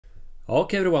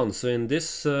Okay everyone, so in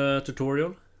this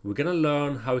tutorial we're gonna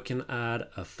learn how we can add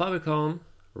a favicon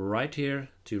right here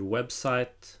to your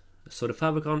website. So the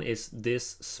favicon is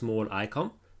this small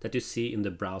icon that you see in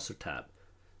the browser tab.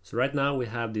 So right now we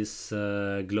have this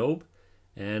globe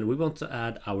and we want to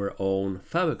add our own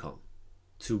favicon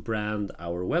to brand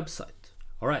our website.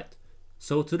 Alright,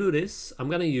 so to do this I'm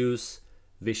gonna use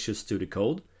Visual Studio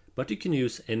Code, but you can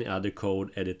use any other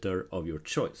code editor of your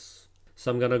choice. So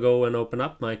I'm gonna go and open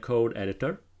up my code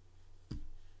editor.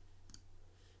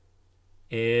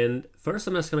 And first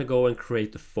I'm just gonna go and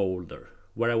create a folder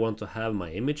where I want to have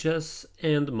my images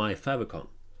and my favicon.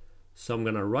 So I'm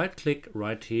gonna right click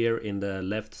right here in the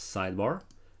left sidebar.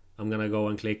 I'm gonna go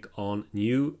and click on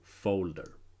new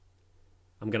folder.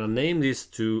 I'm gonna name this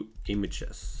to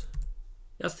images.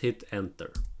 Just hit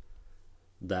enter.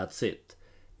 That's it.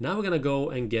 Now we're gonna go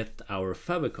and get our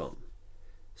favicon.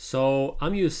 So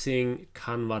I'm using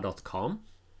canva.com,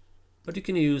 but you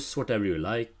can use whatever you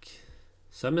like.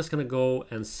 So I'm just gonna go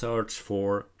and search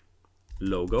for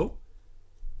logo,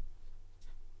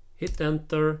 hit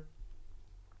enter,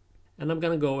 and I'm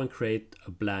gonna go and create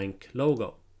a blank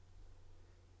logo.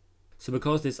 So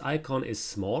because this icon is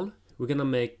small, we're gonna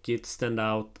make it stand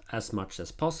out as much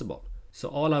as possible. So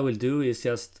all I will do is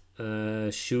just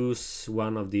choose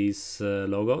one of these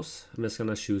logos. I'm just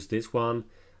gonna choose this one.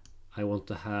 I want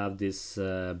to have this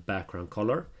background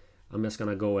color. I'm just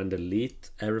gonna go and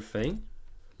delete everything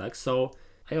like so.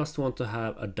 I just want to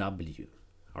have a W.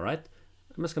 All right,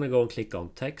 I'm just gonna go and click on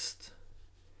text,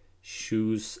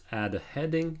 choose add a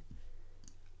heading.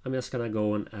 I'm just gonna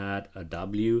go and add a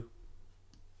W.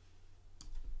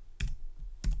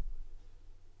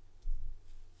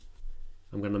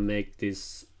 I'm gonna make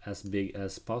this as big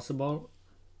as possible.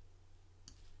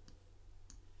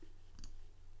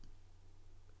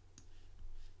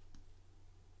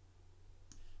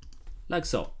 Like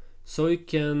so. So you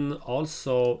can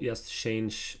also just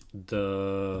change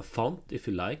the font if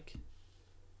you like.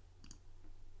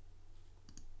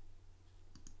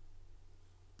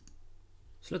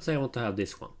 So let's say I want to have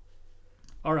this one.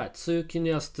 Alright, so you can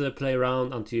just play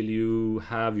around until you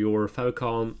have your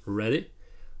favicon ready.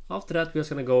 After that we're just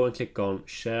gonna go and click on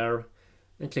share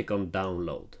and click on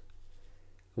download.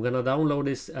 I'm gonna download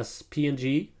this as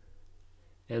PNG,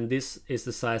 and this is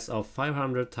the size of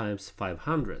 500 ×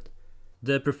 500.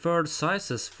 The preferred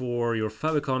sizes for your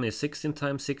favicon is 16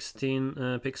 × 16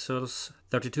 pixels,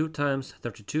 32 ×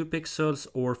 32 pixels,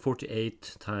 or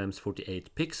 48 ×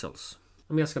 48 pixels.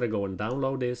 I'm just gonna go and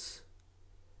download this.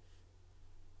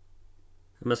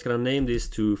 I'm just gonna name this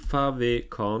to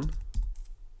Favicon,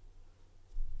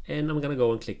 and I'm gonna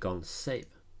go and click on save.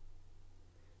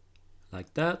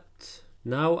 Like that.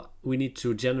 Now we need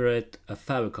to generate a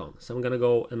favicon. So I'm gonna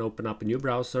go and open up a new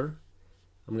browser.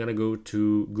 I'm gonna go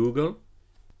to Google.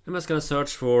 I'm just gonna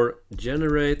search for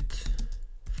generate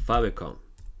favicon.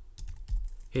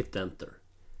 Hit enter.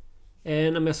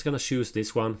 And I'm just gonna choose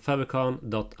this one,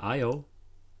 favicon.io.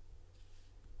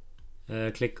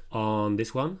 Click on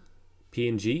this one,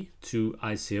 PNG to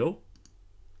ICO.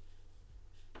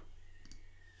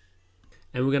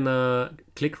 And we're gonna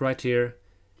click right here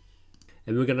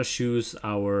and we're gonna choose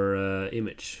our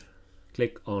image.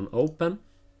 Click on open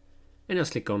and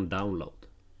just click on download.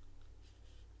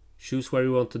 Choose where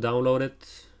you want to download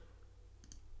it,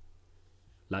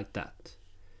 like that.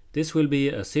 This will be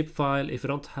a zip file. If you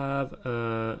don't have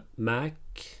a Mac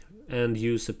and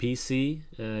use a PC,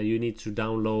 you need to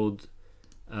download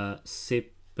a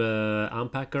zip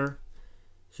unpacker.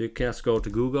 So you can just go to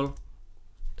Google,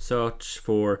 search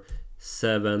for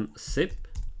 7-zip.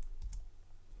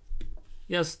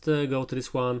 Just go to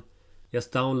this one,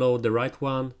 just download the right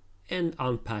one and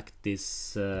unpack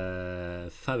this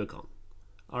favicon.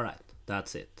 Alright,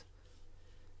 that's it.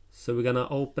 So we're gonna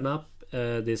open up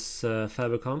this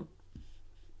favicon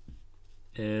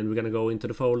and we're gonna go into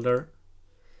the folder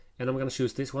and I'm gonna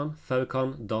choose this one,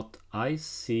 favicon.ico.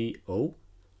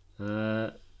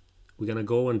 We're gonna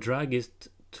go and drag it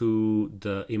to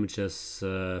the images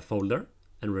folder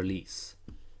and release.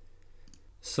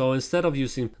 So instead of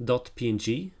using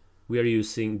 .png, we are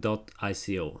using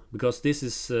 .ico because this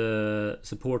is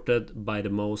supported by the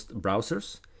most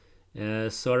browsers.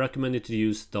 So I recommend you to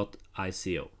use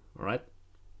 .ico. Alright,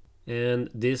 and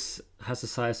this has a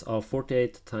size of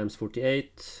 48 ×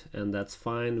 48, and that's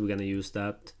fine. We're gonna use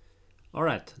that.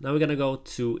 Alright, now we're gonna go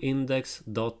to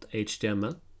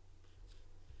index.html.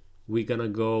 We're gonna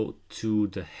go to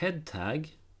the head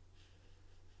tag.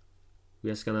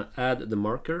 We're just gonna add the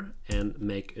marker and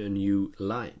make a new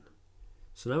line.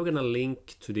 So now we're gonna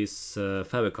link to this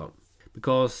favicon.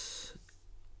 Because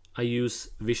I use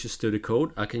Visual Studio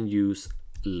Code, I can use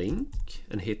link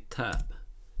and hit tab.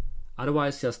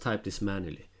 Otherwise, just type this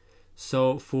manually.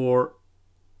 So for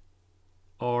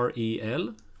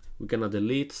rel, we're gonna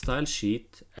delete style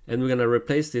sheet and we're gonna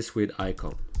replace this with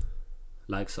icon,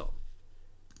 like so.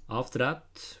 After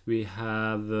that, we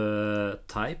have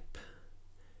type.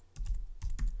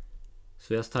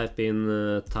 So just type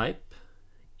in type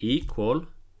equal,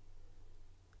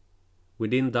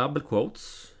 within double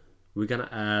quotes, we're gonna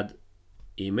add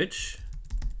image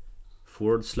 /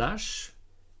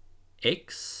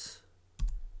 x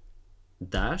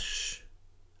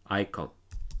 - icon,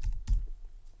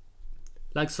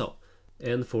 like so.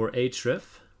 And for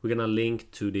href, we're gonna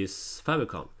link to this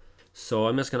favicon. So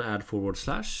I'm just gonna add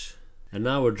 / and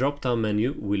now a drop down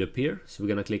menu will appear. So we're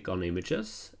gonna click on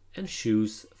images and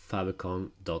choose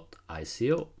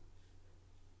favicon.ico.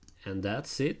 And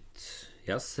that's it.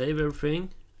 Just save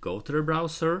everything, go to the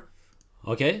browser.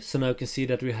 Okay, so now you can see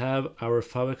that we have our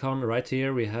favicon right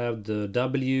here. We have the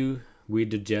W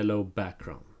with the yellow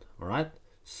background. All right.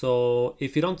 So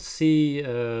if you don't see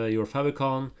your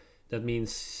favicon, that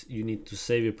means you need to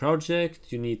save your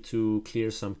project. You need to clear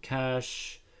some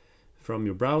cache from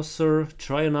your browser,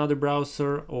 try another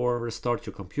browser, or restart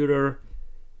your computer.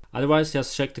 Otherwise,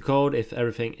 just check the code if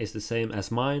everything is the same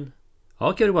as mine.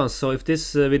 Okay everyone, so if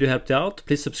this video helped you out,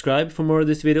 please subscribe for more of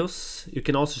these videos. You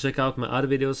can also check out my other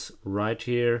videos right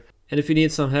here. And if you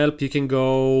need some help, you can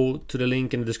go to the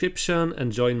link in the description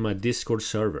and join my Discord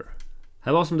server.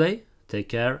 Have an awesome day, take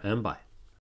care and bye.